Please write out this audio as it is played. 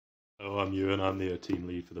So I'm Ewan, I'm the team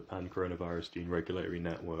lead for the Pan-Coronavirus Gene Regulatory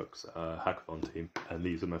Network's hackathon team, and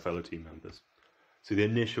these are my fellow team members. So the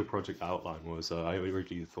initial project outline was, I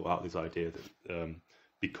originally thought out this idea that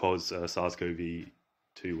because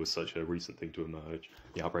SARS-CoV-2 was such a recent thing to emerge,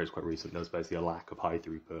 the outbreak is quite recent, there was basically a lack of high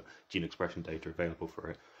throughput gene expression data available for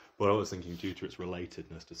it. But I was thinking, due to its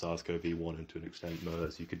relatedness to SARS-CoV-1 and to an extent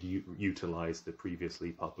MERS, you could utilize the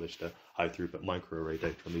previously published high throughput microarray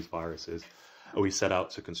data from these viruses. And we set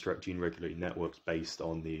out to construct gene regulating networks based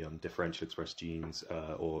on the differential expressed genes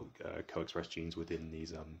or co-expressed genes within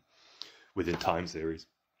these within time series.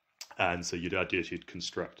 And so you'd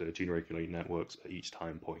construct gene regulating networks at each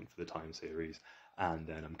time point for the time series, and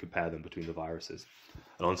then compare them between the viruses.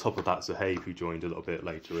 And on top of that, Zahaib, who joined a little bit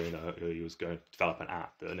later in, he was going to develop an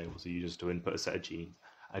app that enables the users to input a set of genes,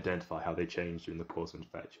 identify how they change during the course of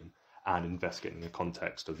infection, and investigate in the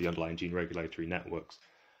context of the underlying gene regulatory networks.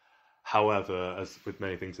 However, as with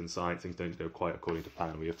many things in science, things don't go quite according to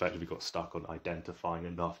plan. We effectively got stuck on identifying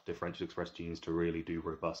enough differentially expressed genes to really do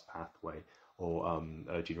robust pathway or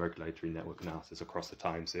gene regulatory network analysis across the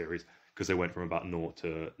time series, because they went from about 0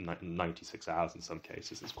 to 96 hours in some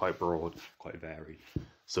cases. It's quite broad, quite varied.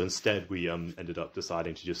 So instead, we ended up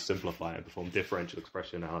deciding to just simplify it and perform differential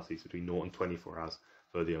expression analyses between 0 and 24 hours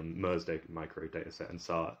for the MERS micro data set, and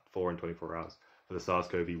 4 and 24 hours for the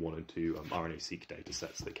SARS-CoV-1 and 2 RNA-seq data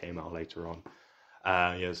sets that came out later on.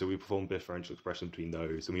 So we performed differential expression between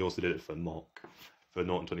those, and we also did it for mock, for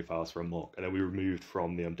 0 and 24 hours for a mock. And then we removed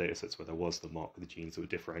from the data sets where there was the mock the genes that were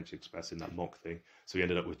differentially expressed in that mock thing. So we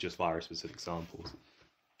ended up with just virus-specific samples.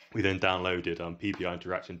 We then downloaded PPI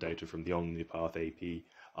interaction data from the Omnipath API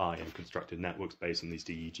and constructed networks based on these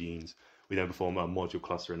DE genes. We then perform a module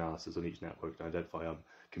cluster analysis on each network to identify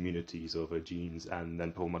communities of genes, and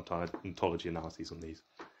then perform ontology analyses on these.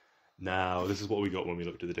 Now, this is what we got when we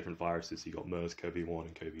looked at the different viruses. You got MERS, CoV-1,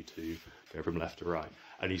 and CoV-2 going from left to right.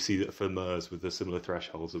 And you see that for MERS, with the similar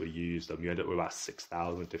thresholds that we used, you end up with about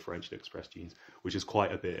 6,000 differentially expressed genes, which is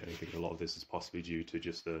quite a bit. And I think a lot of this is possibly due to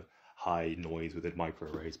just the high noise within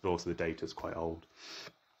microarrays, but also the data is quite old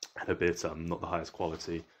and a bit not the highest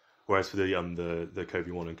quality. Whereas for the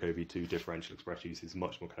CoV-1 and CoV-2 differential expression genes, is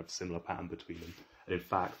much more kind of similar pattern between them. And in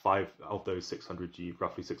fact, 5 of those 600 genes,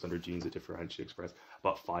 roughly 600 genes are differentially expressed.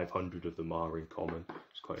 About 500 of them are in common,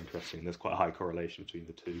 which is quite interesting. There's quite a high correlation between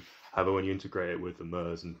the two. However, when you integrate it with the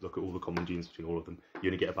MERS and look at all the common genes between all of them, you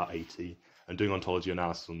only get about 80. And doing ontology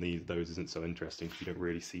analysis on those isn't so interesting, because you don't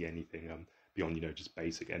really see anything beyond just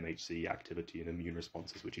basic MHC activity and immune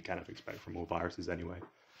responses, which you kind of expect from all viruses anyway.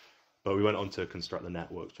 But we went on to construct the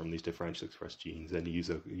networks from these differential expressed genes, and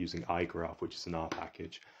using iGraph, which is an R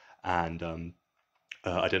package, and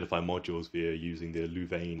identify modules via using the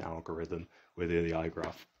Louvain algorithm within the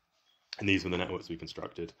iGraph. And these were the networks we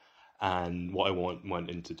constructed. And what I went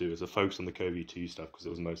in to do is to focus on the CoV-2 stuff, because it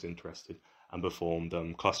was most interested, and performed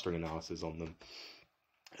clustering analysis on them.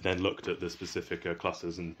 And then looked at the specific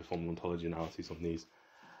clusters and performed ontology analyses on these.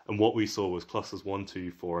 And what we saw was clusters 1,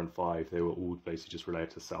 2, 4, and 5, they were all basically just related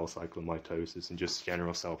to cell cycle and mitosis and just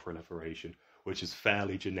general cell proliferation, which is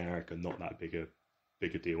fairly generic and not that big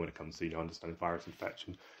a deal when it comes to understanding virus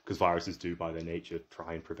infection, because viruses do by their nature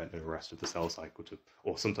try and prevent an arrest of the cell cycle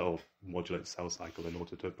or sometimes modulate the cell cycle in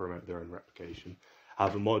order to promote their own replication.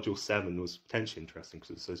 However, module 7 was potentially interesting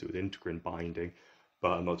because it's associated with integrin binding,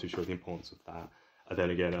 but I'm not too sure the importance of that. And then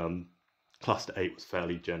again, Cluster 8 was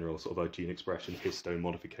fairly general, sort of gene expression, histone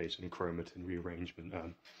modification, and chromatin rearrangement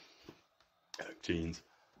genes.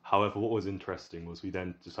 However, what was interesting was we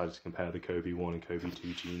then decided to compare the CoV-1 and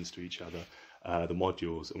CoV-2 genes to each other, the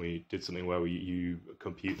modules, and we did something where you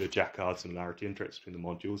compute the Jacquard similarity index between the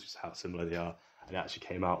modules, just how similar they are, and it actually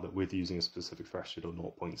came out that with using a specific threshold of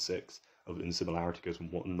 0.6, and similarity goes from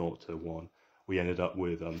 0 to 1, we ended up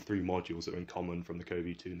with 3 modules that are in common from the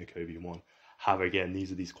CoV-2 and the CoV-1. However, again,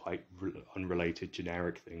 these are these quite unrelated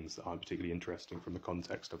generic things that aren't particularly interesting from the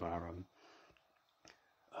context of our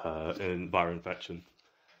viral infection.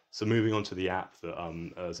 So moving on to the app that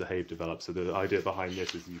Zahaib developed. So the idea behind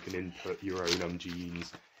this is you can input your own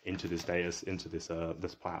genes into this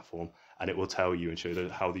this platform, and it will tell you and show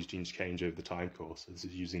how these genes change over the time course. This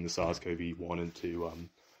is using the SARS-CoV-1 and 2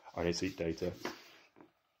 RNA-seq data.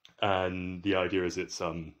 And the idea is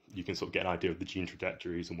you can sort of get an idea of the gene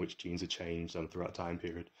trajectories and which genes are changed throughout time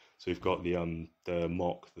period. So we've got the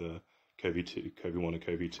mock, the CoV-1 and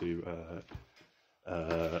CoV-2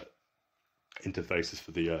 interfaces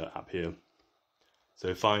for the app here.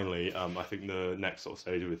 So finally, I think the next sort of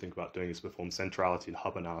stage we think about doing is perform centrality and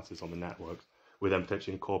hub analysis on the networks. We then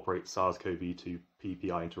potentially incorporate SARS-CoV-2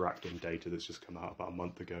 PPI interacting data that's just come out about a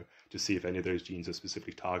month ago to see if any of those genes are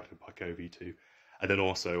specifically targeted by CoV-2. And then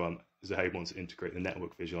also, Zahaib wants to integrate the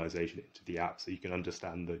network visualization into the app so you can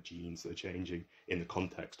understand the genes that are changing in the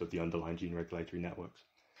context of the underlying gene regulatory networks.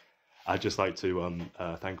 I'd just like to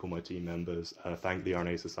thank all my team members, thank the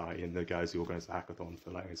RNA Society and the guys who organised the hackathon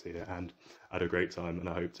for letting us here, and I had a great time, and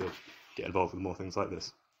I hope to get involved with more things like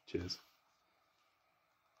this. Cheers.